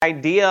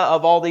idea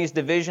of all these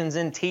divisions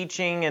in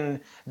teaching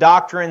and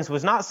doctrines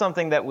was not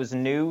something that was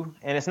new,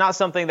 and it's not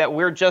something that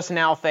we're just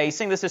now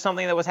facing. This is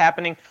something that was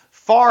happening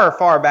far,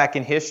 far back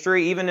in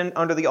history, even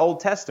under the Old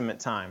Testament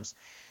times.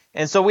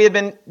 And so we had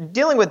been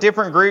dealing with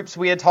different groups.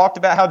 We had talked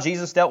about how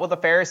Jesus dealt with the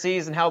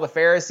Pharisees and how the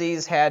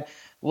Pharisees had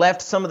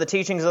left some of the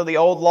teachings of the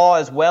old law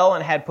as well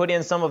and had put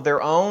in some of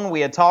their own.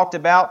 We had talked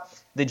about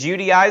the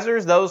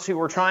Judaizers, those who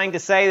were trying to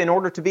say in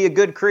order to be a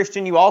good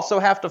Christian, you also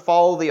have to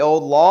follow the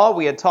old law.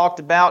 We had talked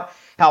about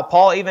how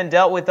Paul even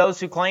dealt with those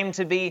who claimed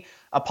to be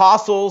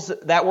apostles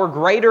that were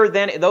greater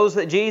than those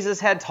that Jesus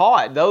had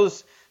taught.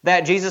 Those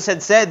that Jesus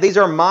had said, these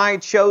are my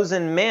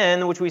chosen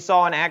men, which we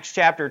saw in Acts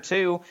chapter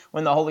 2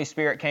 when the Holy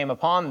Spirit came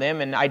upon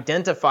them and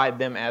identified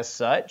them as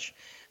such.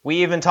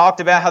 We even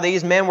talked about how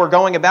these men were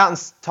going about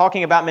and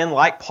talking about men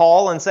like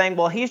Paul and saying,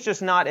 well, he's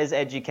just not as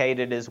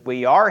educated as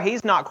we are.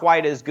 He's not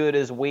quite as good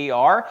as we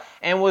are,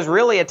 and was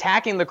really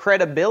attacking the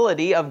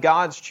credibility of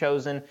God's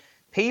chosen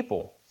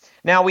people.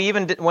 Now, we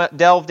even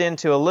delved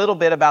into a little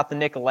bit about the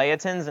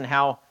Nicolaitans and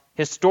how,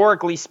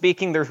 historically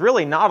speaking, there's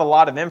really not a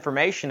lot of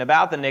information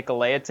about the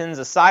Nicolaitans,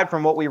 aside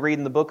from what we read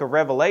in the book of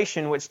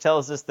Revelation, which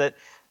tells us that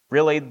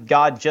really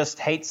God just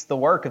hates the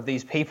work of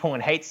these people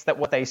and hates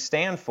what they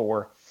stand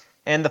for.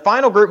 And the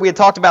final group we had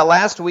talked about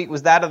last week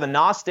was that of the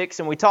Gnostics,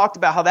 and we talked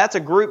about how that's a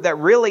group that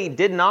really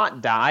did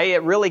not die.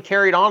 It really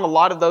carried on a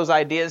lot of those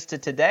ideas to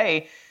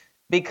today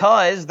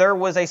because there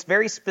was a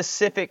very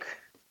specific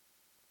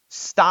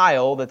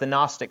style that the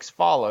Gnostics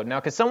followed. Now,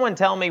 could someone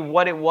tell me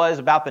what it was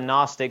about the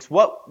Gnostics?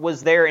 What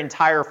was their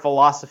entire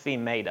philosophy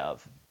made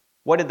of?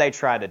 What did they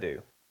try to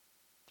do?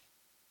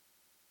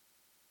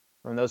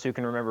 From those who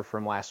can remember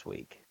from last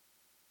week.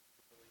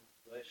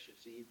 Flesh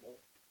is evil.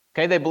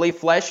 Okay, they believe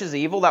flesh is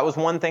evil. That was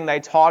one thing they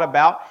taught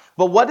about.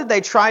 But what did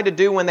they try to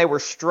do when they were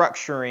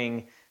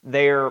structuring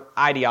their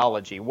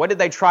ideology? What did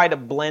they try to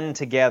blend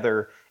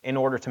together in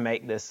order to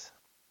make this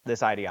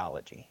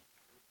ideology?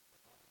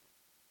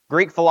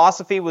 Greek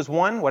philosophy was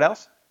one. What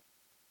else?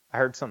 I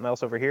heard something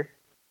else over here.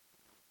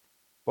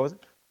 What was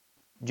it?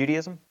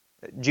 Judaism?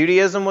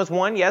 Judaism was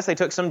one. Yes, they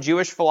took some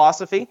Jewish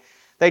philosophy.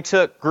 They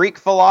took Greek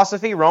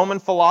philosophy, Roman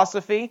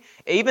philosophy,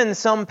 even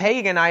some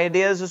pagan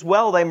ideas as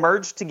well. They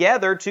merged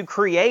together to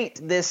create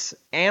this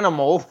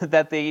animal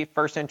that the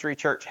first century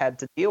church had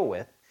to deal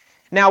with.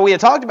 Now, we had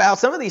talked about how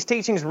some of these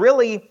teachings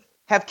really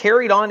have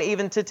carried on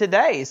even to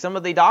today, some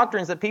of the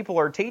doctrines that people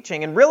are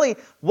teaching. And really,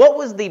 what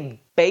was the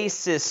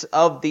basis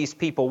of these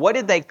people? What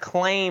did they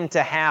claim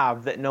to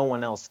have that no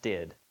one else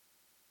did?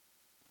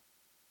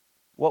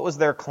 What was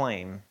their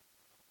claim?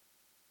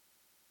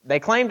 They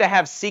claimed to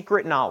have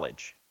secret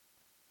knowledge.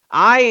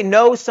 I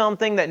know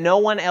something that no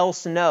one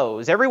else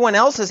knows. Everyone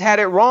else has had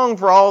it wrong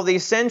for all of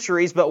these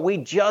centuries, but we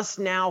just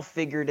now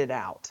figured it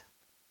out.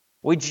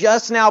 We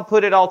just now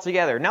put it all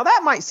together. Now, that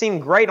might seem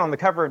great on the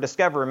cover of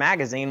Discovery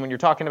magazine when you're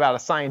talking about a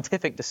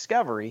scientific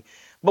discovery,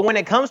 but when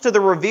it comes to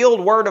the revealed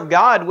Word of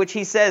God, which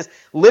he says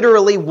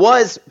literally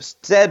was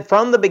said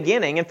from the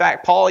beginning, in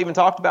fact, Paul even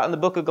talked about in the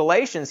book of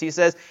Galatians, he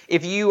says,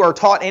 if you are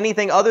taught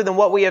anything other than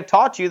what we have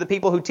taught you, the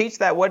people who teach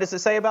that, what does it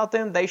say about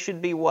them? They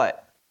should be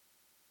what?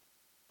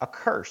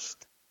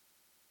 Accursed.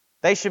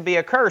 They should be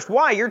accursed.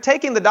 Why? You're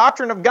taking the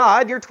doctrine of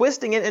God, you're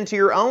twisting it into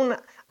your own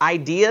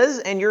ideas,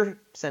 and you're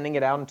sending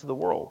it out into the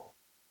world.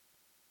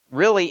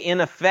 Really,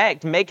 in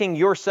effect, making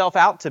yourself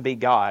out to be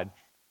God.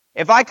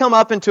 If I come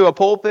up into a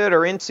pulpit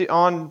or in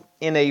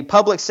a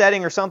public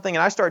setting or something,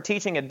 and I start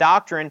teaching a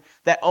doctrine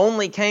that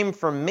only came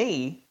from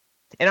me,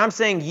 and I'm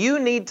saying you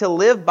need to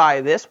live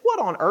by this, what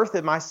on earth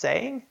am I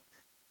saying?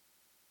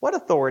 What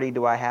authority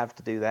do I have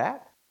to do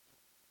that?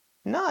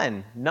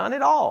 None. None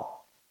at all.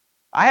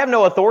 I have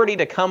no authority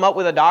to come up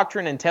with a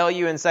doctrine and tell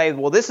you and say,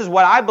 well, this is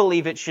what I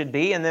believe it should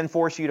be, and then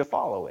force you to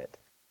follow it.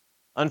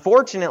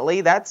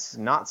 Unfortunately, that's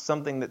not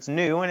something that's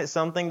new, and it's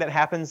something that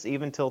happens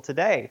even till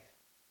today.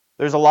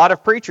 There's a lot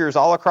of preachers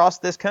all across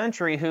this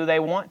country who they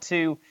want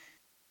to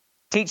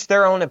teach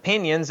their own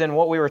opinions, and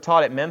what we were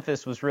taught at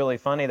Memphis was really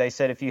funny. They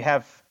said if you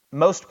have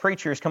most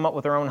preachers come up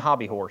with their own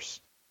hobby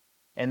horse,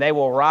 and they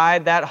will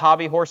ride that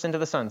hobby horse into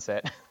the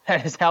sunset.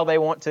 That is how they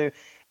want to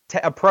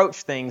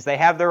approach things. They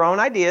have their own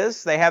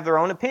ideas, they have their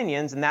own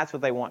opinions, and that's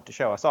what they want to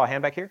show. I saw a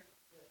hand back here.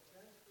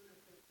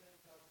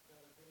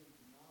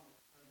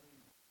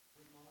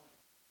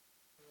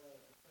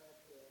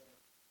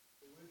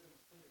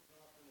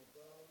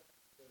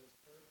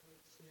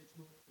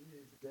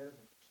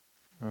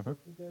 Mm-hmm.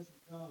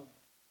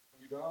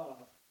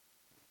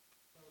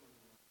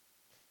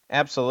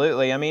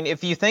 Absolutely. I mean,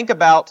 if you think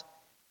about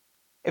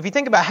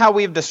how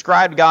we've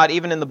described God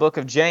even in the book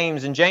of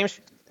James, and James,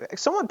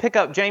 someone pick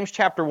up James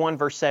chapter 1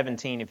 verse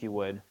 17 if you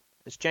would.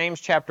 It's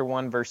James chapter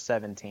 1 verse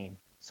 17.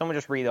 Someone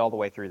just read all the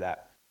way through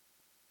that.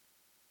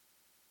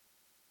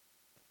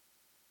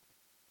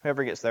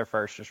 Whoever gets there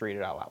first, just read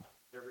it out loud.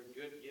 Every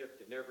good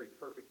gift and every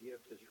perfect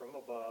gift is from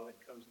above and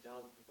comes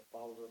down from the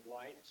Father of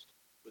lights,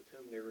 with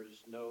whom there is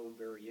no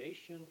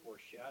variation or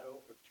shadow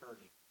of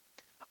turning.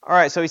 All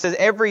right, so he says,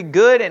 every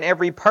good and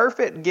every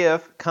perfect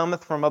gift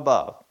cometh from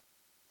above.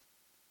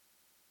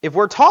 If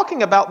we're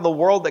talking about the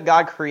world that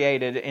God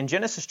created, in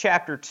Genesis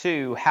chapter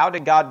 2, how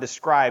did God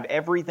describe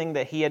everything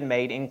that He had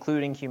made,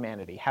 including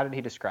humanity? How did He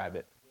describe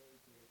it?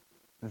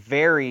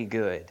 Very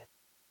good.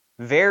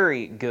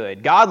 Very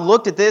good. God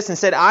looked at this and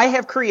said, I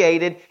have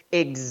created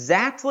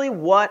exactly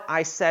what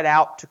I set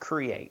out to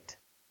create.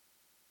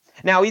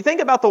 Now, you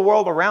think about the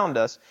world around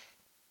us,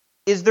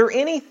 is there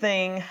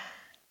anything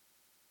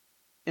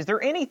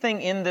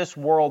in this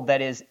world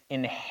that is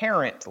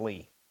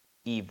inherently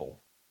evil?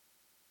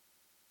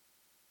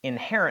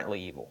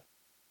 Inherently evil.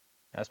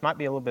 Now, this might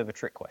be a little bit of a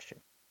trick question.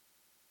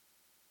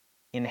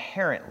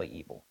 Inherently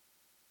evil.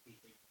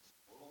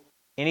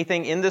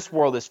 Anything in this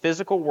world, this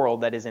physical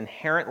world, that is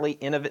inherently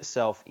in of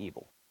itself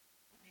evil.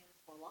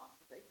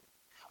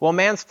 Well,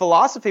 man's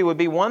philosophy would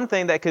be one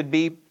thing that could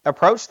be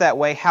approached that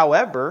way.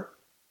 However,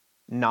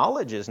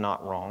 knowledge is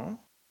not wrong.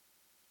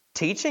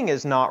 Teaching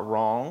is not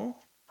wrong.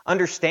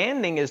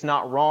 Understanding is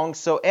not wrong.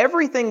 So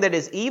everything that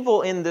is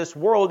evil in this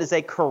world is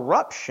a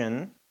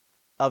corruption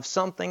of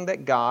something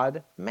that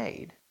God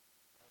made.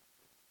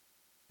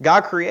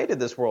 God created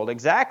this world,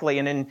 exactly.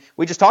 And then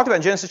we just talked about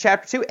in Genesis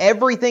chapter 2,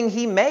 everything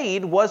He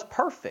made was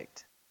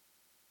perfect.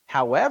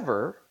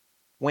 However,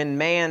 when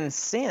man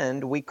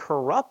sinned, we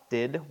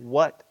corrupted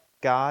what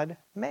God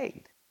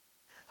made.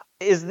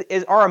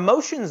 Are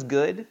emotions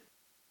good?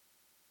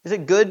 Is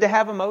it good to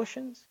have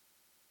emotions?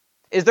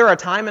 Is there a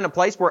time and a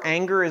place where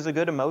anger is a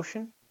good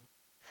emotion?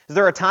 Is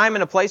there a time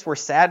and a place where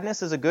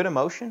sadness is a good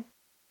emotion?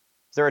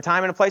 Is there a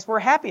time and a place where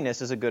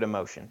happiness is a good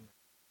emotion?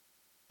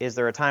 Is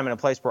there a time and a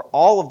place where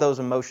all of those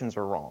emotions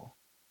are wrong?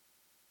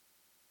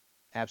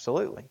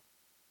 Absolutely.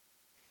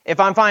 If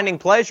I'm finding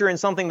pleasure in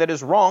something that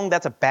is wrong,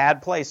 that's a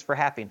bad place for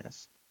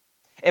happiness.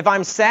 If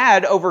I'm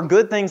sad over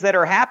good things that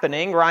are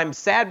happening, or I'm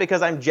sad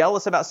because I'm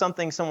jealous about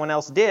something someone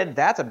else did,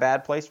 that's a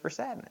bad place for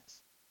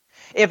sadness.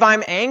 If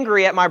I'm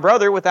angry at my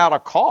brother without a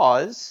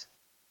cause,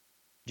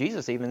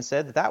 Jesus even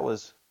said that that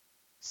was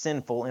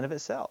sinful in of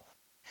itself.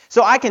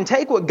 So I can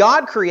take what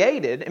God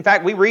created. In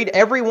fact, we read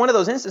every one of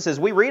those instances.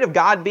 We read of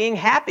God being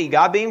happy,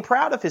 God being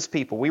proud of His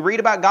people. We read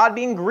about God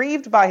being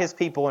grieved by His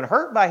people and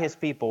hurt by His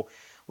people.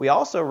 We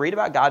also read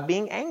about God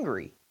being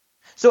angry.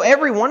 So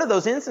every one of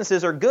those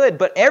instances are good,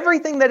 but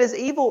everything that is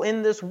evil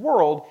in this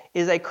world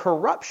is a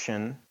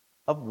corruption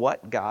of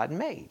what God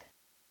made.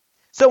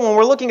 So when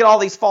we're looking at all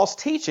these false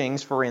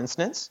teachings, for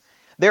instance,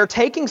 they're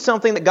taking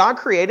something that God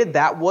created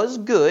that was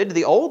good.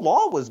 The old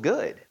law was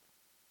good.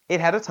 It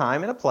had a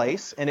time and a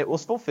place, and it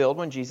was fulfilled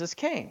when Jesus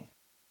came.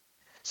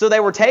 So they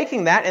were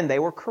taking that and they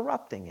were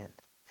corrupting it.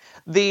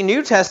 The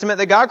New Testament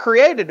that God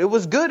created, it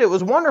was good, it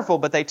was wonderful,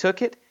 but they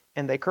took it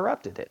and they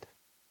corrupted it.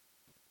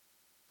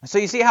 So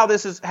you see how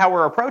this is how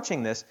we're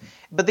approaching this.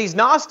 But these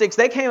Gnostics,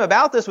 they came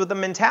about this with the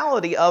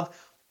mentality of,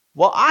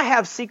 well, I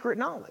have secret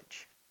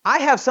knowledge. I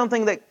have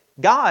something that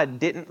God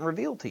didn't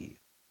reveal to you.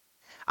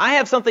 I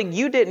have something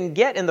you didn't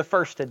get in the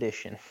first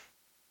edition.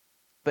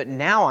 But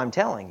now I'm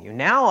telling you.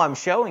 Now I'm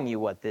showing you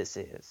what this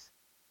is.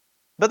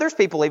 But there's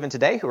people even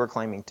today who are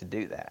claiming to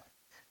do that.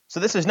 So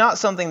this is not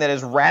something that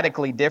is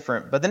radically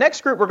different. But the next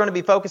group we're going to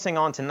be focusing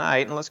on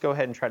tonight, and let's go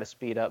ahead and try to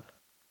speed up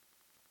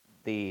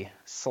the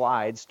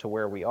slides to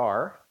where we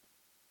are.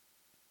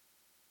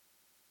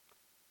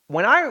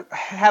 When I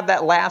have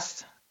that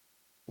last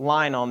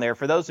line on there,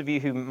 for those of you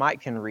who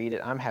might can read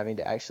it, I'm having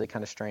to actually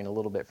kind of strain a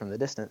little bit from the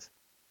distance.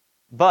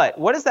 But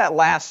what is that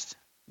last,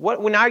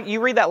 when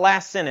you read that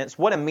last sentence,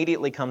 what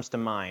immediately comes to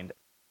mind?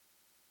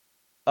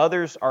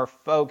 Others are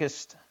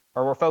focused,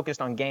 or we're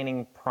focused on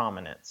gaining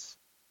prominence.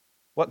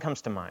 What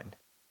comes to mind?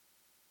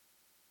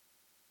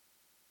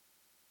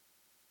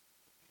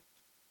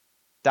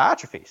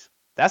 Diotrephes.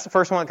 That's the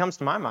first one that comes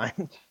to my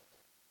mind,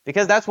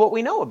 because that's what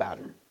we know about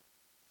it.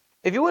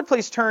 If you would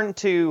please turn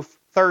to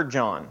 3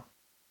 John.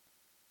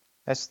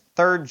 That's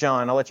 3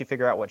 John. I'll let you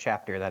figure out what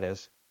chapter that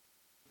is.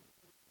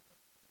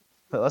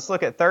 But let's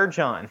look at 3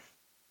 John.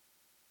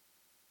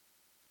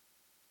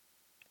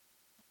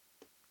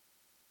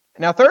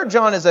 Now, 3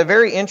 John is a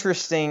very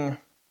interesting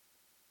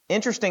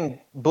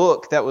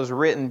book that was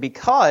written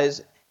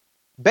because,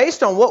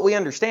 based on what we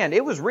understand,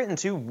 it was written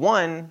to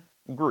one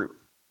group.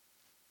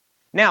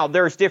 Now,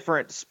 there's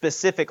different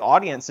specific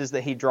audiences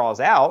that he draws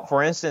out.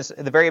 For instance,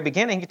 at the very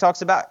beginning, he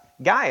talks about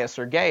Gaius,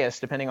 or Gaius,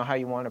 depending on how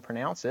you want to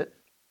pronounce it.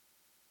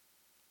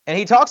 And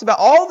he talks about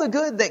all the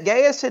good that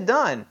Gaius had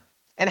done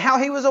and how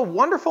he was a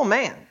wonderful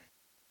man.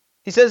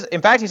 He says,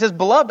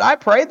 Beloved, I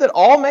pray that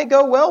all may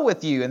go well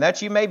with you, and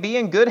that you may be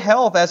in good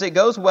health as it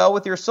goes well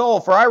with your soul.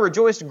 For I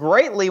rejoiced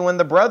greatly when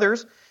the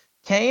brothers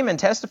came and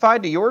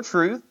testified to your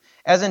truth,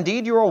 as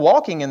indeed you are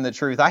walking in the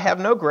truth. I have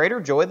no greater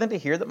joy than to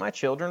hear that my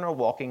children are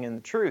walking in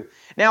the truth.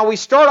 Now, we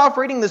start off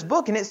reading this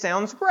book, and it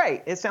sounds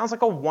great. It sounds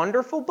like a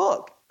wonderful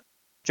book.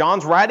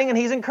 John's writing, and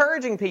he's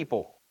encouraging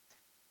people.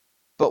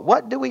 But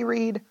what do we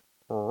read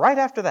right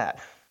after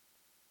that?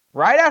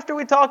 Right after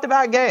we talked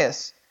about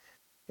Gaius.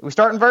 We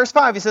start in verse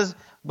 5. He says,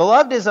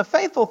 Beloved, is a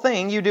faithful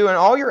thing you do in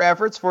all your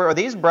efforts for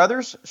these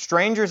brothers,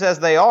 strangers as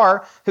they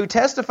are, who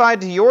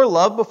testified to your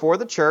love before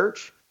the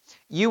church.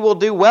 You will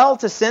do well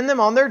to send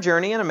them on their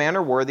journey in a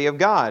manner worthy of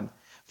God.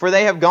 For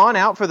they have gone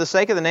out for the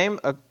sake of the name,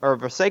 or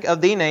for the sake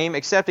of the name,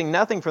 accepting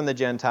nothing from the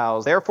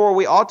Gentiles. Therefore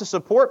we ought to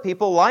support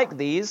people like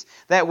these,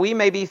 that we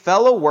may be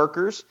fellow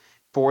workers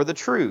for the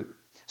truth.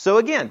 So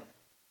again,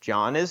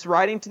 John is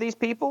writing to these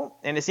people,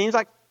 and it seems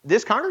like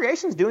this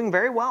congregation is doing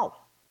very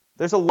well.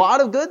 There's a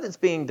lot of good that's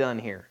being done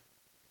here.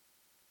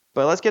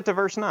 But let's get to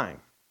verse 9.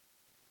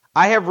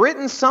 I have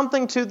written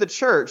something to the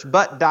church,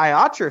 but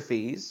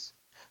Diotrephes,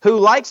 who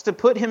likes to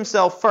put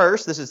himself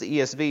first, this is the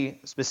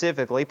ESV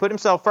specifically, put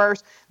himself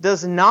first,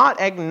 does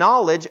not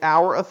acknowledge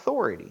our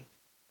authority.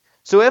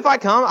 So if I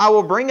come, I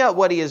will bring up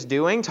what he is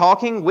doing,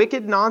 talking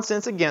wicked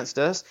nonsense against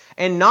us,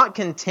 and not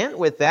content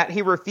with that,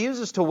 he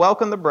refuses to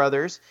welcome the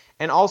brothers,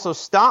 and also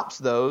stops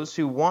those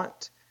who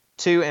want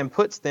to and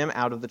puts them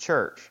out of the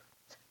church.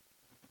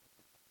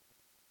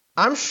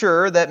 I'm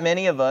sure that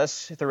many of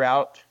us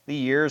throughout the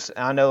years,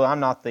 I know I'm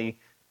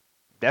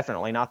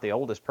definitely not the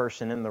oldest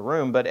person in the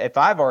room, but if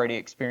I've already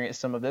experienced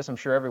some of this, I'm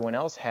sure everyone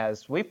else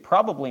has. We've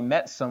probably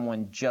met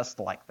someone just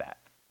like that.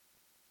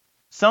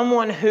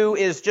 Someone who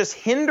is just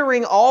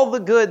hindering all the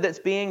good that's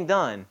being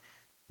done,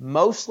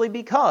 mostly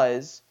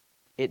because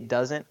it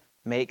doesn't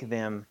make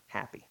them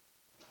happy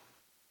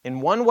in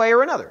one way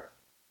or another.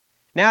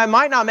 Now, it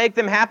might not make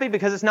them happy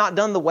because it's not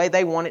done the way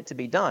they want it to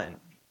be done.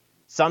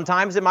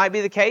 Sometimes it might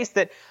be the case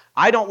that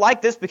I don't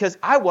like this because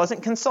I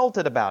wasn't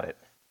consulted about it.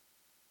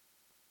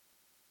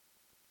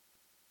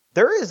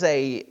 There is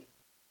a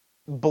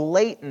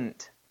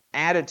blatant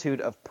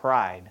attitude of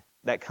pride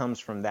that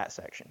comes from that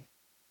section.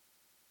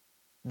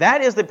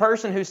 That is the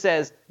person who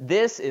says,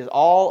 this is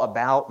all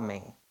about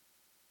me.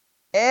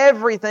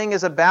 Everything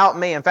is about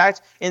me. In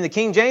fact, in the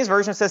King James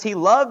Version, it says he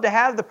loved to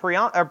have the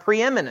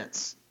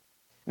preeminence.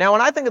 Now,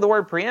 when I think of the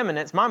word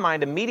preeminence, my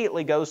mind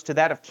immediately goes to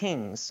that of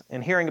kings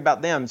and hearing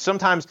about them.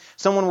 Sometimes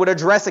someone would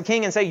address a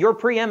king and say, your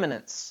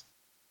preeminence.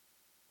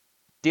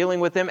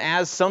 Dealing with them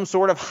as some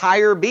sort of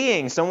higher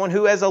being, someone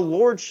who has a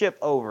lordship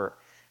over.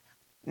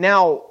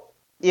 Now,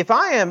 if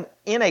I am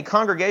in a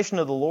congregation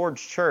of the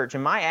Lord's church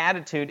and my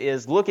attitude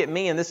is, look at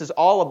me and this is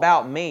all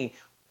about me,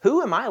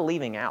 who am I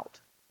leaving out?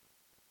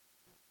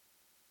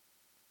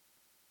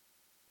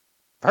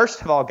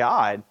 First of all,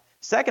 God.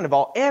 Second of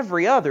all,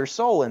 every other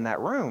soul in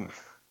that room.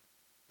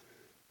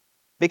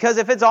 Because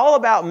if it's all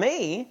about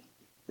me,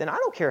 then I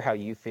don't care how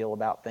you feel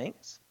about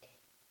things.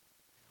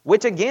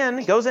 Which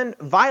again goes in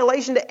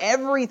violation to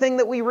everything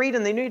that we read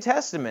in the New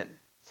Testament.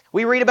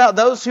 We read about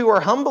those who are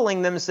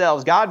humbling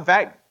themselves. God, in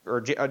fact, or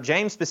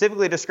James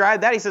specifically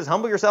described that. He says,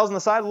 humble yourselves in the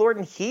sight of the Lord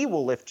and He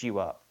will lift you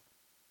up.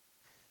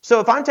 So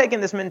if I'm taking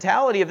this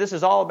mentality of this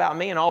is all about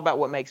me and all about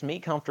what makes me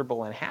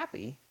comfortable and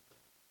happy,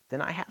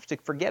 then I have to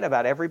forget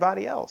about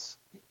everybody else.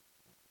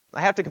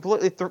 I have to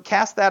completely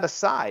cast that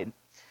aside.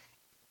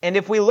 And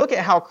if we look at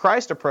how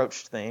Christ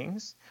approached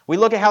things, we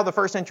look at how the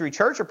first century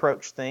church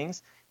approached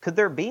things, could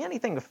there be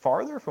anything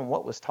farther from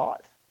what was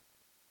taught?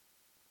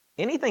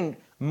 Anything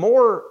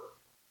more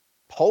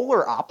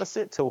polar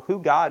opposite to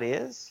who God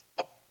is?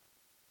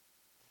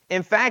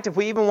 In fact, if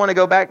we even want to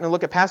go back and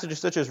look at passages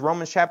such as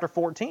Romans chapter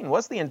 14,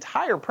 what's the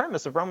entire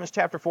premise of Romans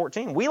chapter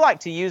 14? We like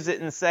to use it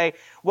and say,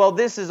 well,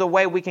 this is a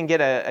way we can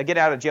get a get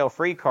out of jail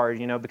free card,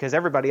 because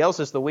everybody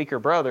else is the weaker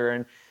brother,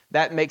 and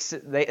that makes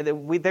it, they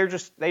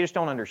just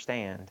don't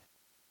understand.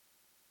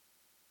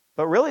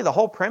 But really, the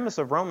whole premise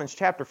of Romans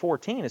chapter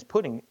 14 is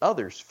putting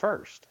others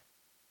first.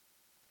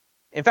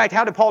 In fact,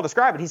 how did Paul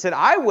describe it? He said,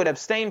 I would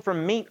abstain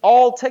from meat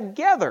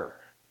altogether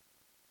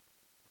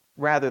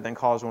rather than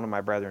cause one of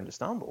my brethren to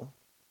stumble.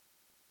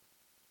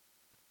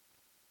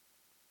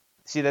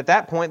 See, at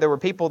that point, there were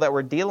people that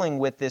were dealing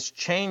with this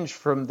change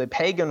from the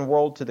pagan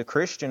world to the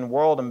Christian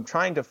world and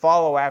trying to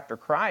follow after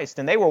Christ.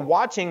 And they were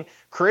watching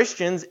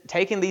Christians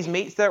taking these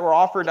meats that were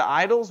offered to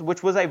idols,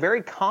 which was a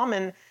very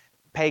common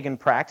pagan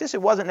practice.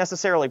 It wasn't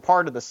necessarily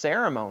part of the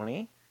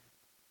ceremony.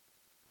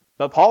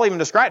 But Paul even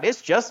described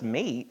it's just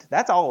meat.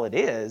 That's all it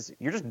is.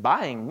 You're just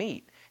buying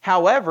meat.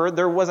 However,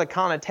 there was a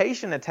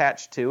connotation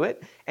attached to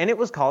it, and it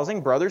was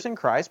causing brothers in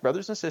Christ,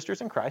 brothers and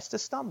sisters in Christ, to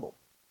stumble.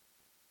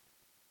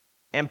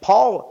 And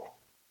Paul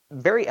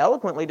very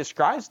eloquently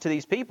describes to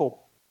these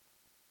people,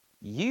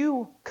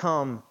 you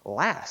come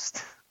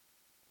last.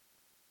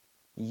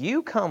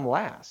 You come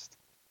last.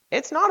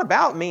 It's not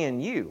about me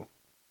and you.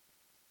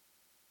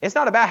 It's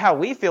not about how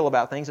we feel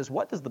about things. It's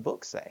what does the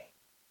book say?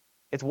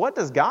 It's what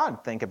does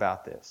God think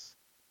about this?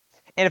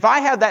 And if I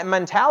have that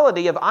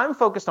mentality of I'm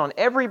focused on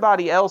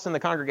everybody else in the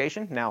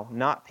congregation, now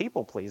not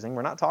people pleasing,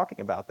 we're not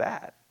talking about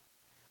that.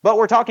 But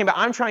we're talking about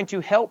I'm trying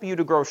to help you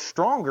to grow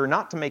stronger,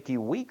 not to make you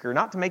weaker,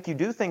 not to make you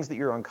do things that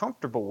you're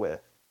uncomfortable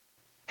with.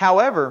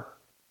 However,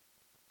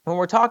 when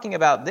we're talking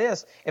about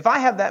this, if I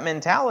have that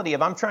mentality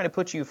of I'm trying to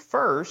put you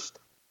first,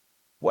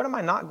 what am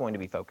I not going to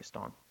be focused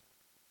on?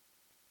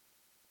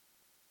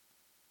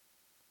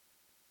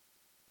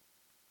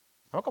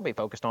 I'm not going to be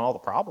focused on all the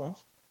problems.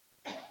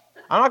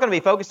 I'm not going to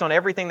be focused on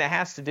everything that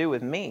has to do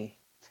with me.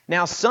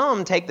 Now,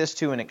 some take this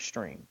to an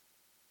extreme.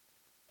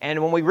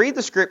 And when we read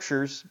the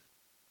Scriptures,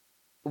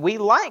 we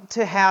like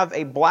to have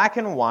a black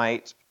and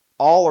white,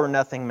 all or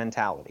nothing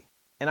mentality.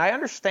 And I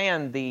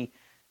understand the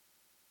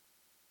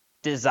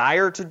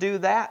desire to do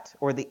that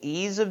or the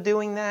ease of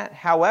doing that.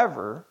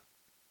 However,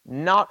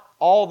 not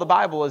all the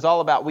Bible is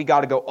all about we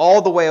got to go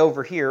all the way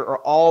over here or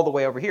all the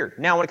way over here.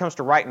 Now, when it comes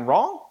to right and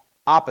wrong,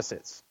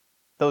 opposites.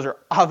 Those are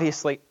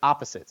obviously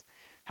opposites.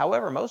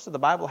 However, most of the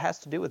Bible has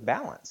to do with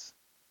balance.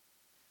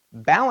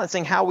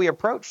 Balancing how we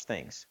approach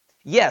things.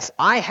 Yes,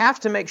 I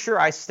have to make sure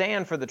I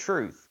stand for the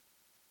truth,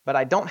 but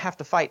I don't have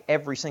to fight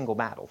every single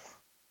battle.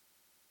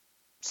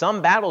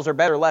 Some battles are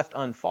better left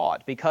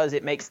unfought because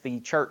it makes the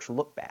church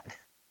look bad.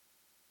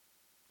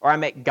 Or I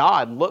make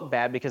God look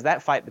bad because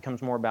that fight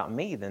becomes more about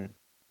me than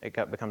it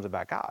becomes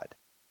about God.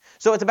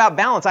 So it's about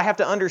balance. I have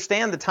to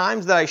understand the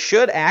times that I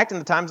should act and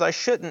the times I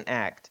shouldn't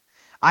act.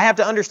 I have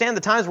to understand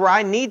the times where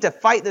I need to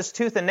fight this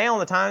tooth and nail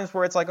and the times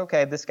where it's like,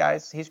 okay, this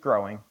guy's, he's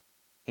growing.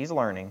 He's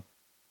learning.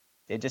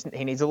 He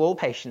needs a little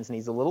patience,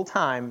 needs a little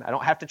time. I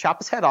don't have to chop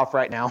his head off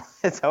right now.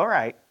 It's all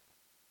right.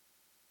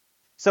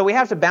 So we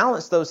have to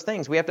balance those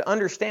things. We have to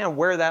understand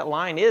where that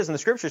line is, and the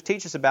Scriptures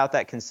teach us about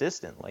that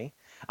consistently.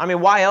 I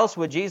mean, why else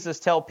would Jesus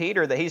tell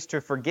Peter that he's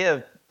to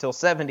forgive till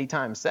 70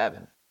 times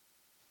 7?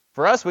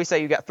 For us, we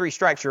say you got 3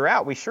 strikes, you're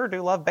out. We sure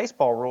do love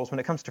baseball rules when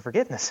it comes to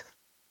forgiveness.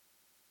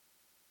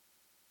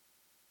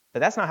 But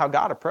that's not how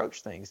God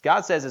approached things.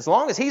 God says as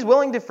long as he's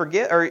willing to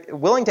forgive or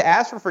willing to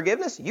ask for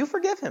forgiveness, you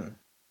forgive him.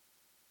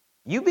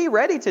 You be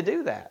ready to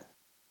do that.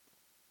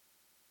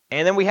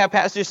 And then we have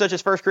passages such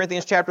as 1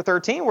 Corinthians chapter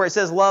 13 where it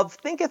says, love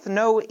thinketh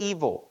no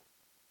evil.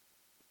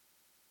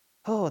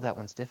 Oh, that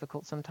one's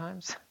difficult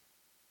sometimes.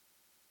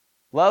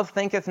 Love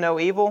thinketh no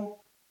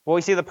evil. Well,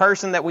 we see the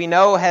person that we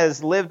know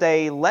has lived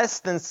a less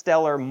than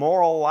stellar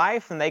moral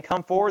life and they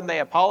come forward and they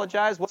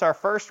apologize. What's our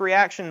first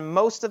reaction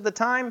most of the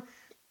time?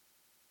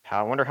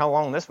 I wonder how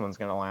long this one's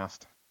going to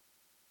last.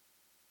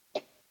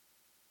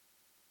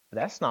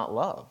 That's not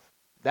love.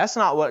 That's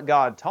not what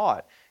God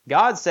taught.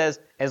 God says,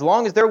 as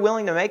long as they're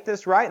willing to make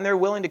this right and they're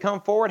willing to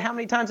come forward, how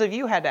many times have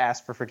you had to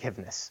ask for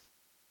forgiveness?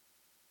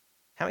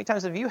 How many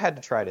times have you had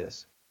to try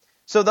this?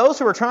 So those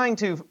who are trying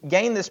to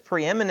gain this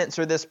preeminence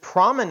or this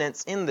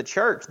prominence in the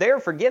church, they're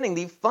forgetting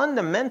the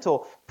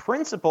fundamental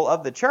principle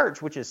of the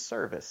church, which is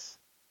service.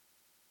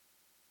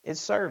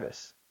 It's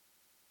service.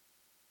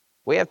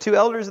 We have 2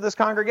 elders of this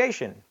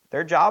congregation.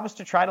 Their job is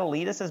to try to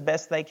lead us as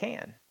best they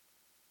can.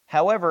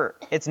 However,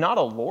 it's not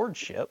a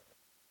lordship.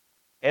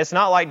 It's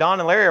not like Don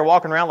and Larry are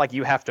walking around like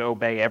you have to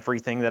obey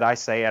everything that I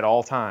say at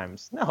all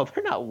times. No,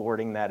 they're not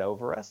lording that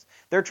over us.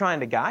 They're trying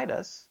to guide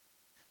us.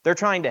 They're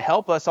trying to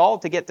help us all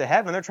to get to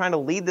heaven. They're trying to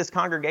lead this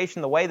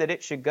congregation the way that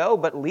it should go.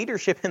 But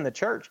leadership in the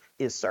church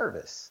is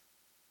service.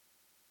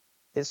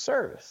 It's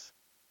service.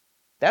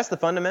 That's the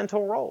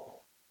fundamental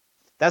role.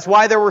 That's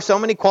why there were so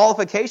many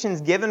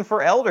qualifications given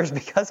for elders,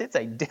 because it's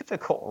a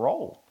difficult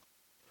role.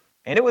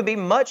 And it would be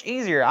much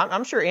easier.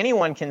 I'm sure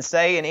anyone can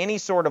say in any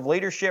sort of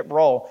leadership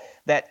role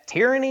that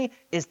tyranny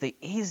is the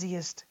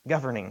easiest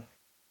governing.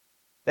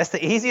 That's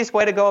the easiest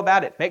way to go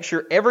about it. Make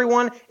sure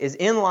everyone is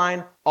in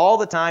line all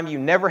the time. You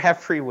never have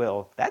free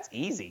will. That's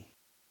easy.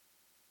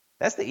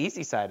 That's the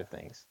easy side of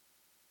things.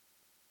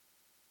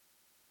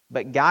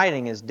 But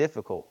guiding is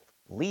difficult.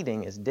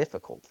 Leading is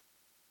difficult.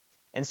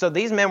 And so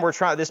these men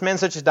this men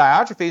such as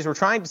Diotrephes were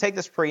trying to take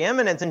this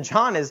preeminence, and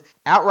John is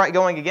outright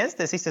going against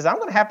this. He says, I'm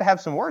going to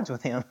have some words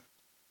with him.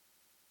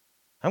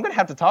 I'm going to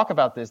have to talk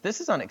about this.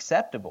 This is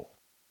unacceptable.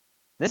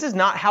 This is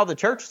not how the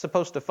church is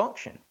supposed to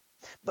function.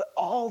 But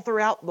all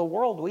throughout the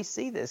world, we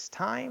see this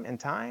time and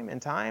time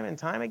and time and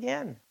time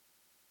again.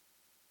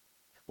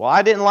 Well,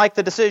 I didn't like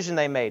the decision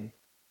they made.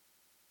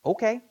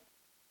 Okay.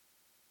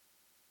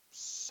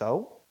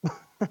 So?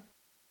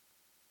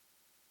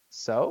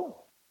 So?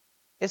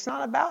 It's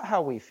not about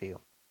how we feel.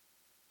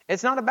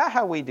 It's not about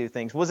how we do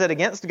things. Was it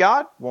against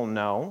God? Well,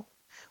 no.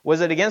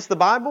 Was it against the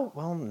Bible?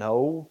 Well,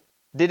 no.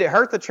 Did it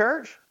hurt the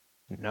church?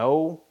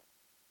 No.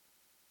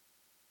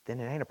 Then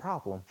it ain't a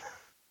problem.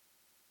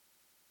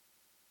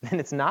 Then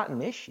it's not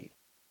an issue.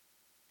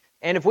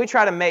 And if we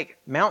try to make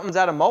mountains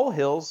out of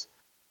molehills,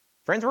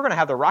 friends, we're going to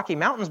have the Rocky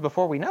Mountains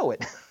before we know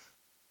it.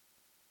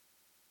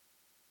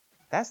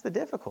 That's the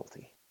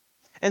difficulty.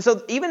 And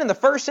so even in the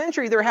first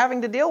century, they're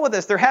having to deal with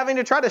this. They're having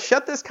to try to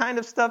shut this kind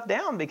of stuff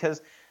down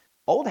because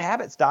old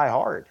habits die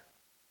hard.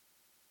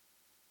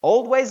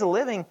 Old ways of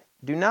living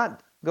do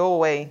not go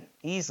away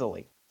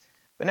easily.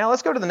 But now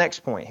let's go to the next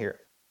point here.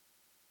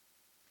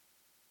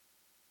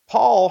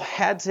 Paul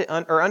had to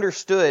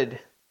understood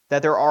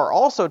that there are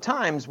also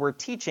times where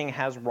teaching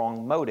has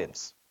wrong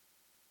motives.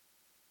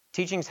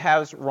 Teaching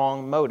has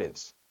wrong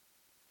motives.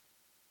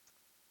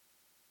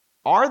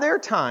 Are there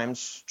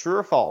times, true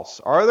or false,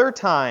 are there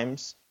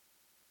times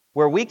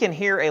where we can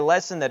hear a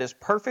lesson that is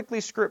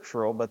perfectly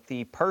scriptural, but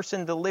the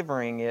person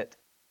delivering it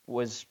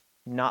was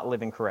not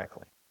living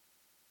correctly?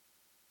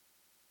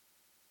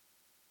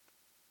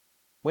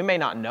 We may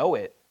not know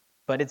it,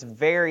 but it's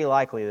very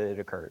likely that it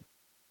occurred.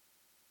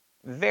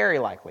 Very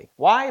likely.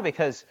 Why?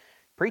 Because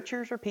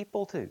preachers are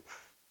people too.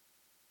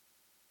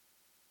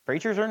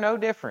 Preachers are no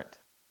different.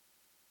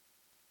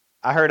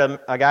 I heard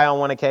a guy on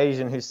one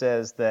occasion who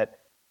says that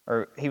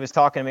Or he was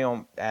talking to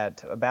me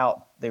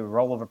about the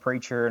role of a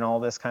preacher and all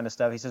this kind of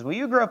stuff. He says, well,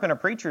 you grew up in a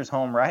preacher's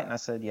home, right? And I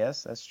said,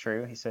 yes, that's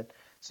true. He said,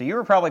 so you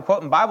were probably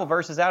quoting Bible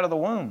verses out of the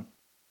womb.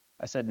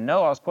 I said,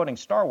 no, I was quoting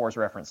Star Wars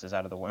references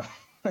out of the womb.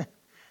 And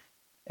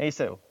he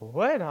said,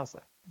 what? And I was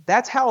like,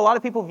 that's how a lot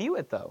of people view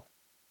it, though.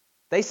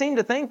 They seem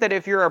to think that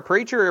if you're a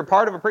preacher or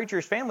part of a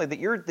preacher's family, that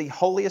you're the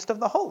holiest of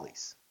the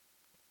holies.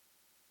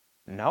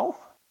 No.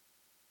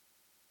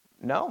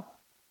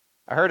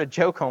 I heard a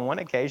joke on one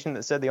occasion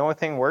that said the only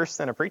thing worse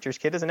than a preacher's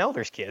kid is an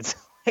elder's kid.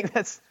 Like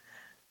that's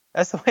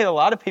the way a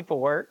lot of people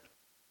work.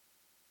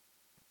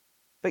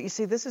 But you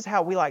see, this is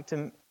how we like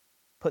to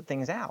put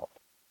things out.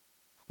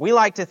 We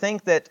like to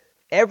think that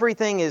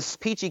everything is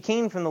peachy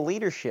keen from the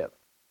leadership.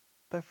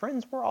 But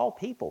friends, we're all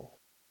people.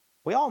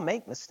 We all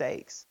make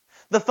mistakes.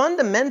 The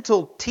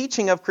fundamental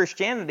teaching of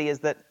Christianity is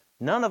that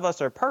none of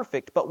us are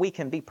perfect, but we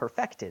can be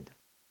perfected.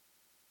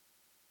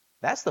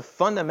 That's the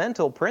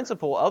fundamental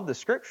principle of the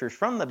Scriptures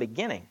from the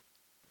beginning.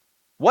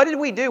 What did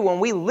we do when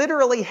we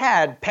literally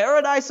had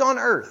paradise on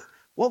earth?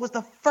 What was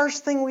the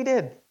first thing we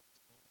did?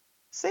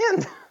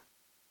 Sinned.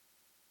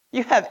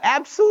 You have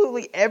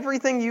absolutely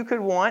everything you could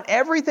want,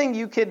 everything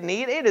you could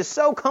need. It is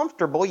so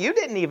comfortable, you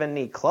didn't even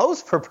need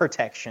clothes for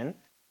protection.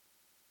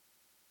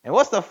 And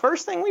what's the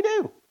first thing we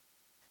do?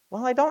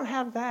 Well, I don't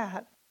have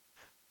that.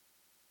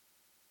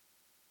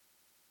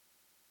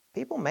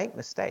 People make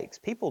mistakes.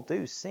 People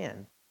do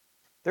sin.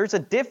 There's a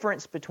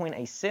difference between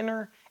a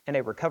sinner and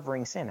a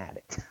recovering sin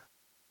addict.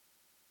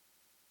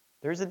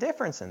 There's a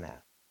difference in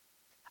that.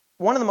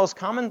 One of the most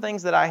common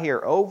things that I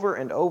hear over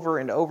and over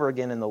and over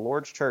again in the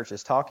Lord's church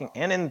is talking,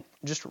 and in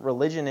just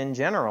religion in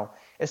general,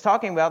 is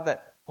talking about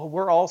that, well,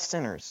 we're all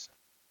sinners.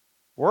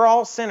 We're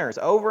all sinners.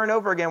 Over and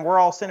over again, we're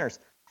all sinners.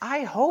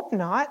 I hope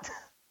not.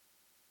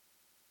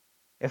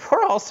 If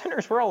we're all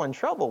sinners, we're all in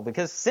trouble,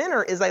 because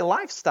sinner is a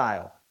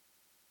lifestyle.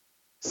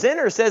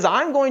 Sinner says,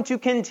 I'm going to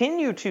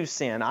continue to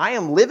sin. I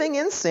am living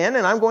in sin,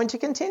 and I'm going to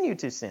continue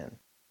to sin.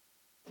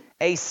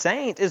 A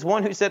saint is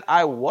one who said,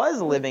 I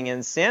was living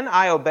in sin.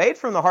 I obeyed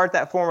from the heart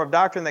that form of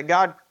doctrine that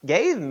God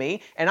gave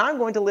me, and I'm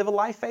going to live a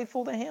life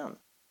faithful to Him.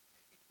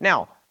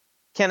 Now,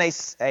 can a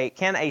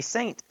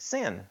saint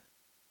sin?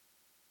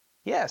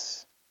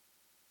 Yes.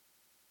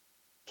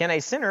 Can a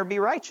sinner be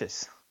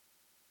righteous?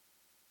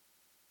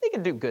 He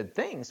can do good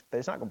things, but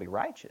it's not going to be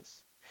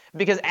righteous.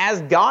 Because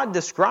as God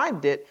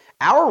described it,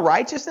 our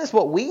righteousness,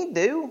 what we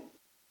do,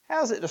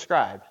 how is it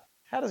described?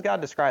 How does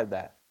God describe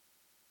that?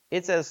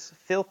 It's as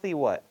filthy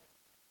what?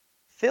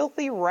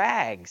 Filthy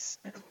rags.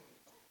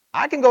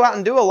 I can go out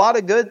and do a lot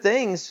of good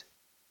things,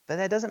 but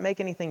that doesn't make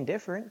anything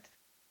different.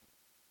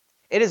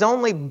 It is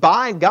only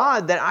by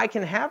God that I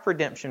can have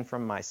redemption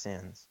from my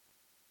sins.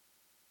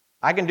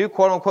 I can do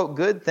quote-unquote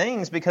good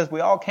things because we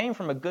all came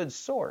from a good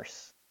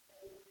source.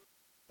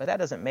 But that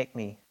doesn't make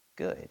me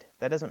good.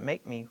 That doesn't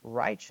make me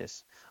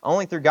righteous.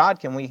 Only through God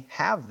can we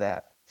have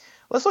that.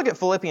 Let's look at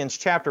Philippians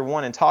chapter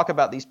 1 and talk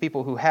about these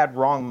people who had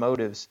wrong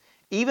motives,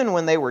 even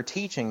when they were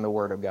teaching the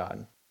Word of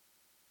God.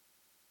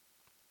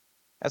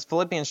 That's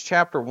Philippians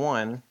chapter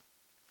 1.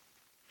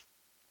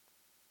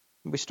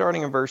 We'll be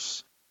starting in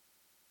let's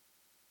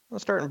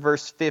start in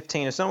verse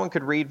 15. If someone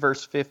could read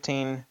verse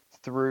 15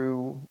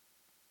 through,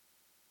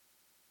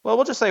 well,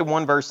 we'll just say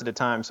one verse at a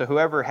time. So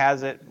whoever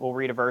has it, we'll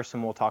read a verse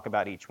and we'll talk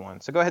about each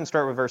one. So go ahead and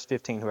start with verse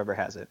 15, whoever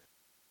has it.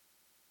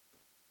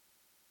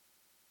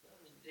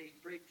 They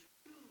preach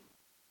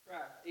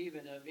strife,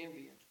 even of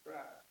envy and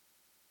strife,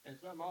 and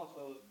some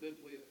also of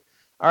goodwill.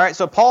 All right,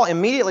 so Paul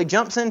immediately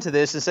jumps into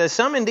this and says,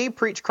 some indeed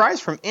preach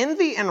Christ from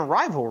envy and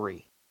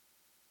rivalry.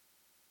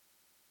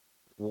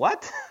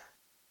 What?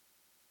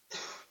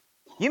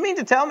 You mean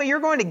to tell me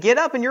you're going to get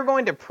up and you're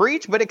going to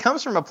preach, but it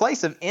comes from a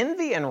place of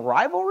envy and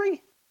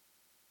rivalry?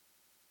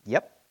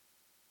 Yep.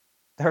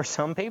 There are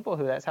some people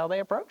who that's how they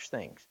approach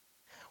things.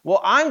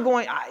 Well,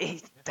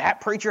 that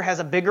preacher has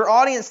a bigger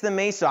audience than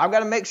me, so I've got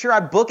to make sure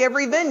I book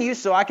every venue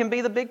so I can be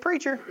the big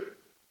preacher.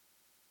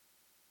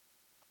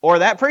 Or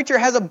that preacher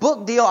has a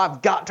book deal,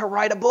 I've got to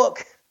write a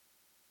book.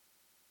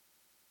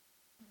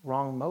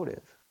 Wrong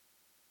motive.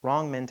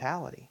 Wrong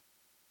mentality.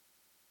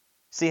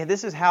 See,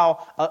 this is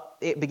how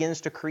it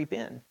begins to creep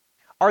in.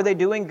 Are they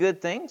doing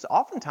good things?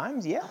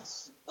 Oftentimes,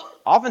 yes.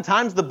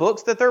 Oftentimes, the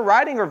books that they're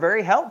writing are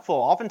very helpful.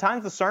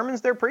 Oftentimes, the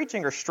sermons they're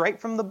preaching are straight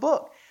from the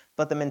book.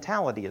 But the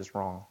mentality is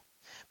wrong.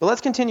 But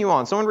let's continue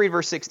on. Someone read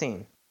verse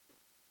 16.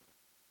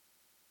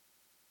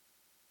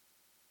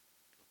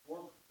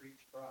 Preach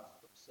Christ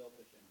from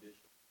selfish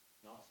ambition,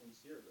 not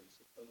sincerely,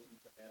 supposing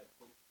to add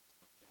hope.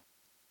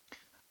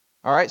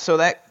 All right, so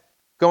that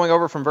going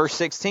over from verse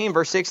 16.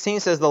 Verse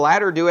 16 says, the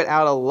latter do it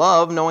out of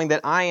love, knowing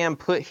that I am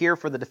put here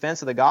for the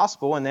defense of the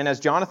gospel. And then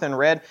as Jonathan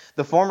read,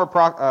 the former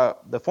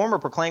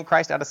proclaimed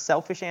Christ out of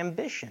selfish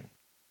ambition.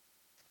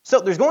 So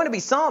there's going to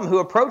be some who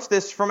approach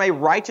this from a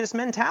righteous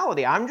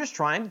mentality. I'm just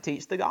trying to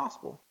teach the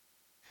gospel.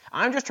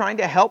 I'm just trying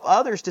to help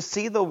others to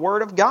see the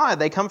Word of God.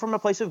 They come from a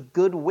place of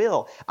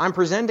goodwill. I'm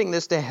presenting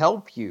this to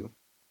help you.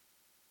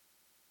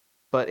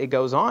 But it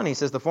goes on. He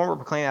says, the former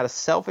proclaimed out of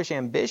selfish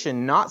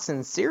ambition, not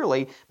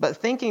sincerely, but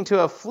thinking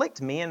to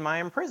afflict me in my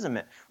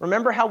imprisonment.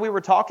 Remember how we were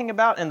talking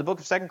about in the book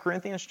of 2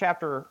 Corinthians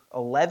chapter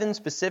 11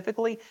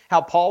 specifically,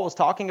 how Paul was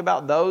talking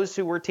about those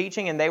who were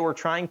teaching and they were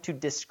trying to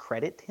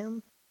discredit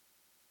him?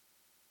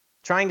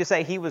 Trying to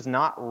say he was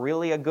not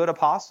really a good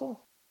apostle?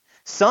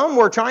 Some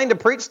were trying to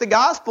preach the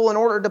gospel in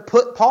order to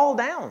put Paul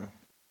down.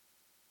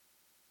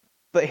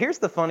 But here's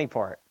the funny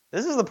part.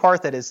 This is the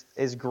part that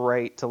is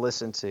great to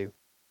listen to.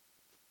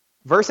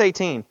 Verse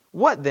 18,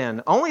 what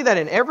then? Only that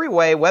in every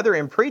way, whether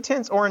in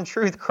pretense or in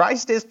truth,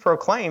 Christ is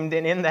proclaimed,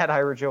 and in that I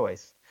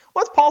rejoice.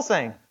 What's Paul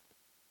saying?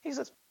 He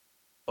says,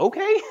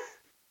 okay,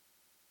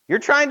 you're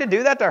trying to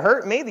do that to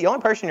hurt me. The only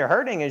person you're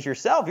hurting is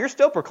yourself. You're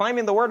still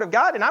proclaiming the word of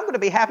God, and I'm going to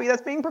be happy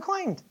that's being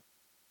proclaimed.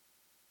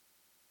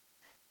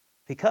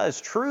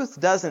 Because truth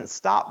doesn't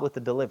stop with the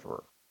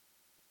deliverer.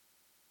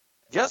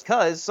 Just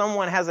because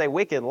someone has a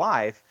wicked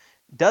life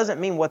doesn't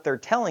mean what they're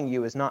telling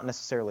you is not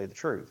necessarily the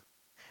truth.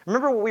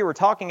 Remember what we were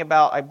talking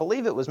about, I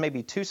believe it was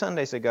maybe 2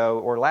 Sundays ago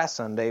or last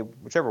Sunday,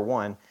 whichever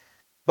one.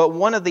 But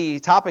one of the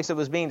topics that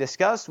was being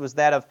discussed was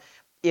that of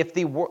if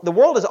the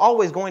world is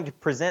always going to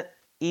present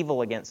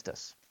evil against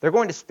us. They're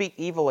going to speak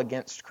evil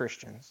against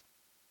Christians.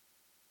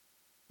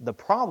 The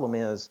problem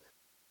is,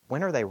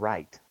 when are they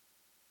right?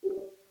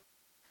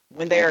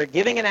 When they are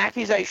giving an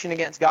accusation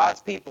against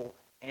God's people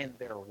and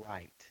they're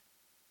right.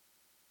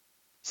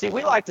 See,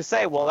 we like to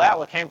say, well, that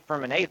one came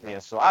from an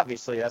atheist, so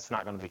obviously that's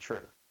not going to be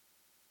true.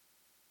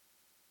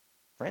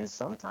 Friends,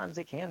 sometimes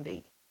it can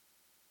be.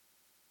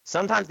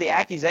 Sometimes the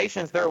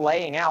accusations they're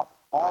laying out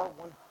are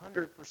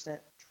 100%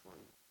 true.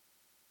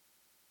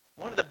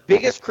 One of the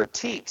biggest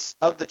critiques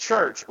of the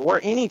church, or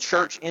any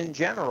church in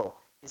general,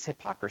 is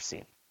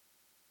hypocrisy.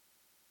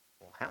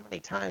 Well, how many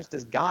times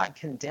does God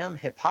condemn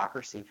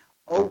hypocrisy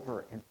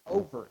over and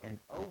over and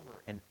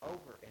over and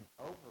over and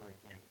over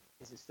again?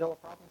 Is it still a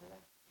problem today?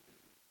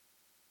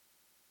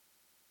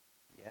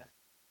 Yeah.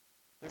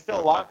 There's still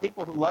a lot of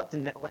people who love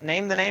to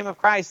name the name of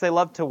Christ. They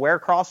love to wear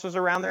crosses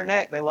around their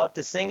neck. They love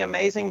to sing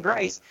Amazing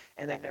Grace,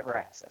 and they've never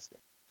accessed it.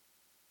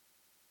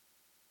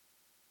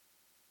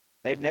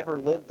 They've never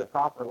lived the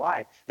proper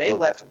life. They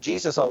left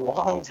Jesus a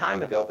long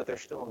time ago, but they're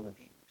still in the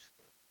pews.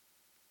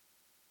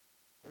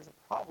 There's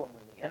a problem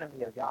when the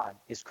enemy of God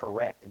is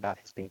correct about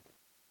his people.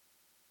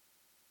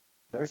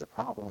 There's a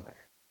problem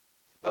there.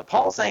 But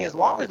Paul's saying as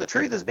long as the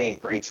truth is being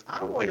preached,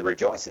 I'm going to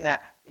rejoice in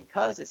that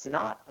because it's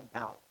not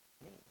about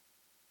me.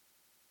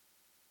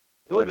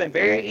 It would have been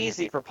very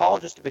easy for Paul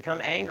just to become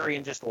angry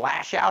and just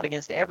lash out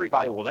against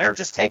everybody. Well, they're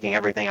just taking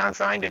everything I'm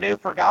trying to do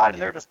for God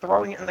and they're just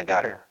throwing it in the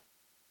gutter.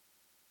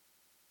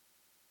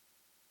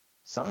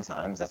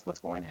 Sometimes that's what's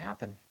going to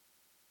happen.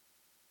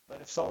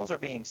 But if souls are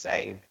being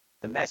saved,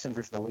 the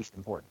messenger's the least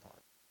important part.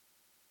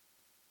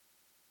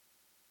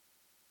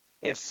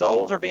 If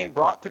souls are being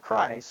brought to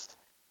Christ,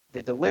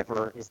 the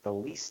deliverer is the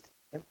least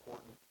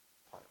important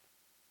part.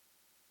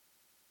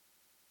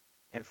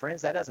 And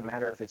friends, that doesn't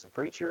matter if it's a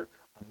preacher,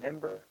 a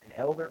member, an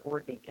elder, or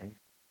a deacon.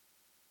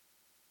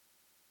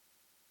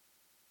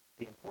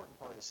 The important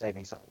part is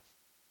saving souls.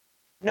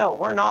 No,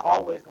 we're not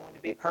always going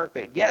to be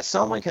perfect. Yes,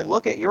 someone can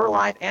look at your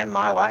life and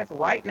my life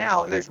right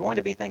now, and there's going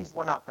to be things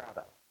we're not proud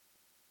of.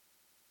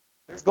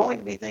 There's going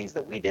to be things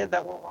that we did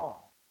that were wrong.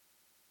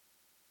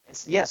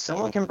 And yes,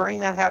 someone can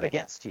bring that out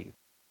against you.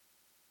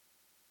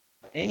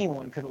 But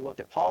anyone could have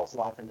looked at Paul's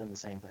life and done the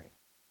same thing.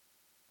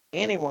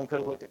 Anyone could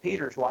have looked at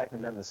Peter's life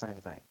and done the same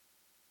thing.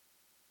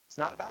 It's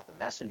not about the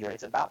messenger,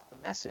 it's about the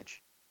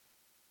message.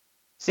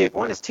 See, if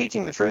one is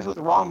teaching the truth with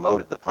the wrong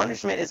motive, the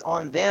punishment is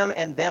on them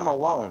and them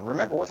alone.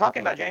 Remember, we're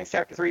talking about James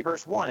chapter 3,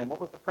 verse 1. And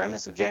what was the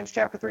premise of James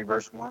chapter 3,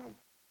 verse 1?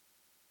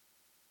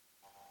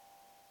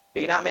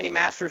 Be not many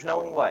masters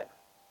knowing what?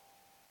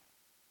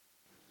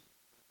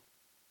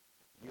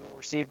 You will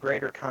receive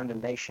greater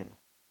condemnation.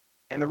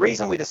 And the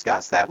reason we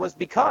discussed that was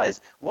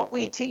because what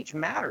we teach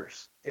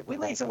matters. If we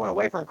lead someone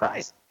away from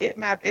Christ,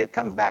 it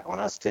comes back on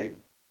us too.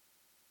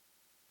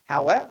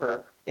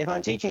 However, if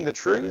I'm teaching the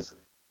truth,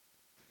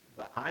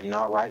 but I'm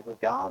not right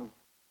with God,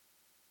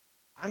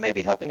 I may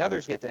be helping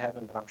others get to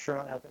heaven, but I'm sure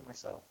not helping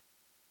myself.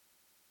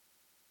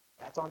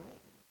 That's on me.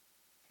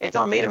 It's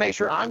on me to make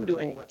sure I'm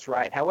doing what's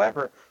right.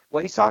 However,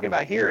 what he's talking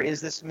about here is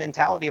this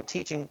mentality of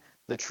teaching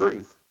the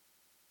truth.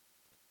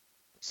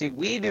 See,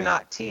 we do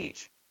not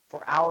teach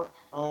for our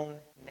own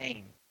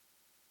name.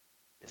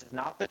 This is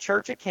not the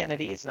church at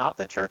Kennedy. It's not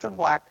the church of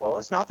Blackwell.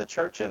 It's not the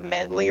church of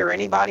Medley or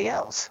anybody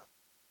else.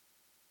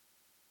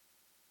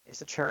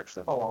 It's a church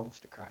that belongs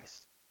to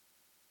Christ.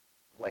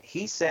 What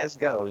he says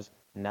goes,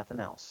 nothing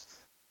else.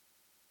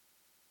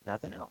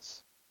 Nothing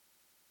else.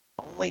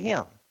 Only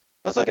him.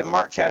 Let's look at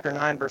Mark chapter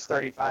 9, verse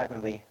 35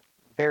 in the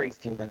very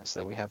few minutes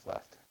that we have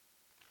left.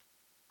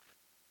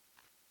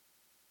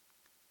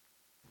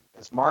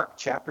 It's Mark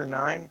chapter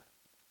 9,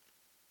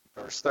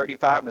 verse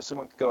 35. If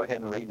someone could go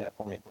ahead and read that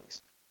for me,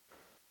 please.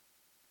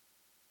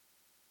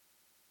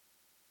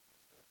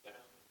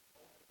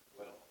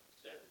 Well,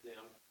 said to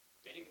them,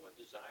 if anyone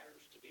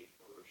desires to be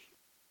first,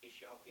 he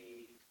shall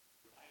be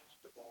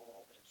last of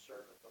all and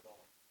servant of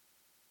all.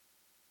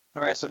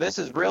 All right, so this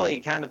is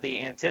really kind of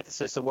the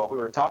antithesis of what we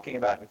were talking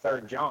about in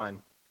 3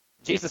 John.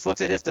 Jesus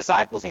looks at his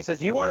disciples and he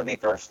says, you want to be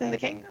first in the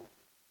kingdom?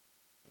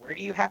 Where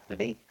do you have to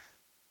be?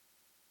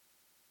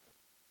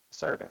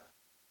 Servant.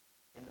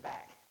 In the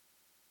back.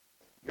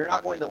 You're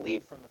not going to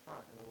lead from the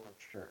front in the Lord's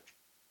church.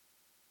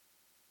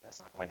 That's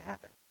not going to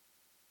happen.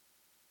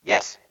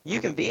 Yes,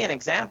 you can be an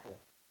example,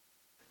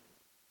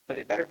 but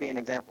it better be an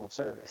example of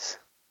service.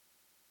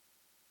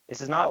 This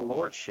is not a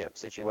lordship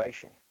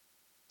situation.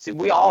 See,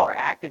 we all are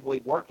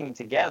actively working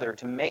together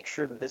to make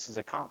sure that this is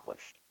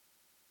accomplished.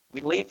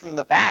 We lead from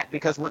the back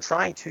because we're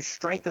trying to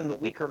strengthen the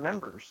weaker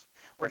members.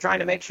 We're trying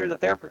to make sure that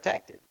they're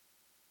protected.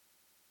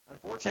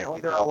 Unfortunately,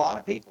 there are a lot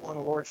of people in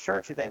the Lord's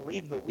church who they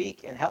leave the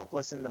weak and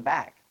helpless in the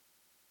back.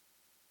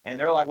 And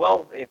they're like,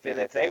 well, if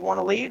they want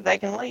to leave, they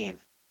can leave.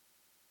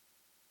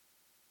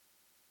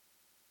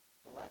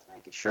 But let's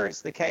make sure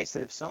it's the case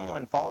that if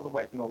someone falls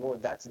away from the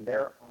Lord, that's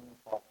their own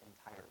fault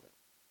entirely.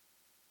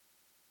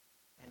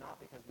 And not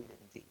because we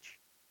didn't teach.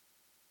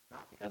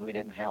 Not because we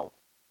didn't help.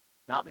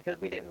 Not because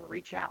we didn't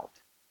reach out.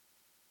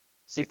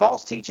 See,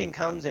 false teaching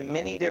comes in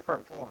many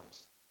different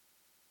forms.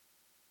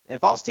 And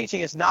false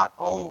teaching is not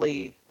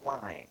only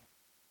lying.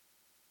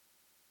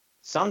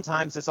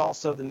 Sometimes it's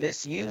also the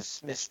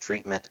misuse,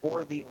 mistreatment,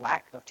 or the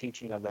lack of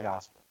teaching of the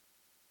gospel.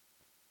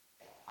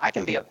 I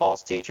can be a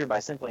false teacher by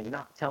simply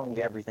not telling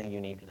you everything you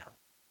need to know.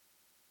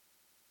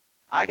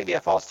 I can be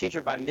a false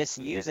teacher by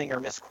misusing or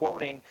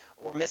misquoting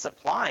or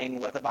misapplying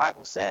what the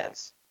Bible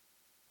says.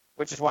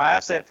 Which is why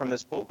I've said from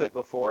this pulpit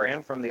before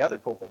and from the other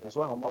pulpit as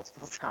well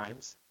multiple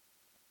times,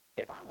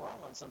 if I'm wrong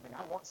on something,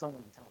 I want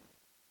someone to tell me.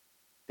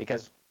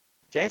 Because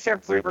James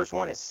chapter 3 verse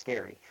 1 is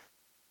scary.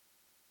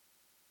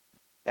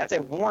 That's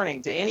a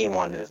warning to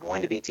anyone who is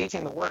going to be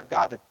teaching the Word of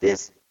God that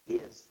this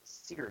is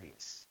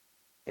serious.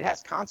 It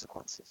has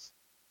consequences.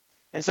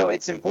 And so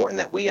it's important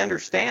that we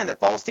understand that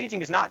false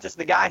teaching is not just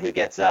the guy who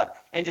gets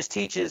up and just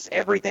teaches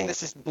everything that's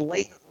just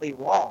blatantly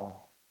wrong.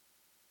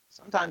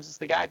 Sometimes it's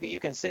the guy who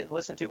you can sit and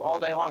listen to all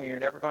day long and you're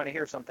never going to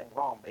hear something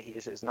wrong, but he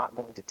is not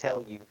going to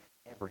tell you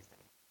everything.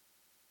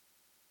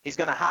 He's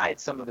going to hide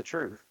some of the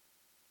truth.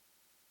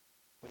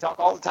 We talk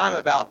all the time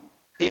about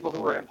people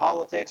who are in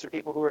politics or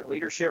people who are in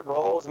leadership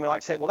roles, and we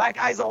like to say, well, that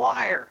guy's a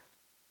liar.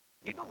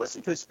 You don't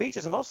listen to his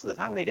speeches, and most of the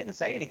time they didn't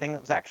say anything that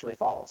was actually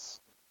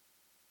false.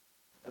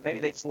 But maybe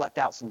they just left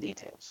out some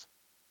details.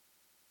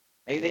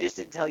 Maybe they just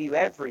didn't tell you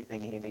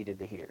everything he needed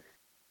to hear.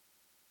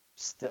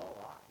 Still a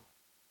lie.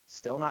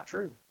 Still not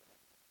true.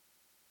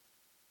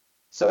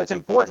 So it's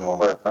important when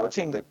we're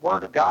approaching the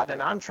Word of God,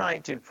 and I'm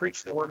trying to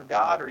preach the Word of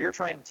God, or you're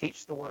trying to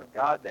teach the Word of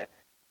God, that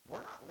we're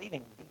not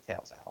leaving the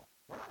details out.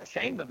 We're not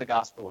ashamed of the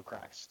gospel of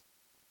Christ.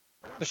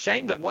 We're not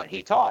ashamed of what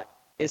he taught.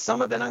 Is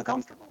some of it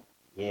uncomfortable?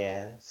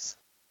 Yes.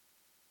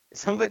 Is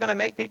some of it going to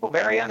make people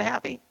very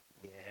unhappy?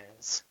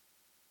 Yes.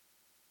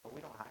 But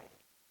we don't hide it.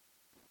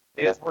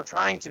 Because we're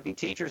trying to be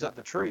teachers of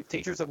the truth,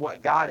 teachers of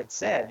what God had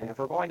said. And if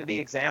we're going to be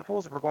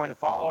examples, if we're going to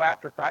follow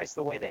after Christ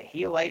the way that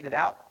he laid it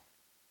out,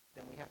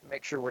 then we have to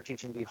make sure we're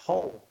teaching the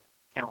whole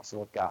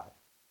counsel of God.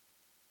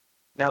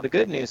 Now, the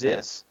good news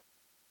is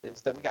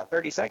that we got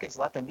 30 seconds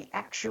left, and we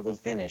actually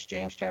finished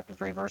James chapter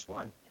 3, verse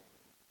 1.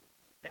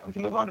 Now we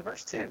can move on to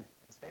verse 2 and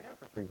stay there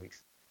for 3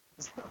 weeks.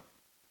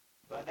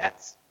 But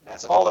that's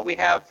all that we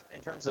have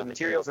in terms of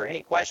materials or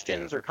any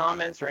questions or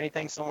comments or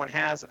anything someone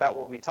has about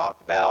what we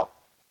talked about.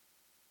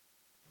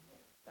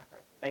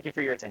 Thank you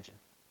for your attention.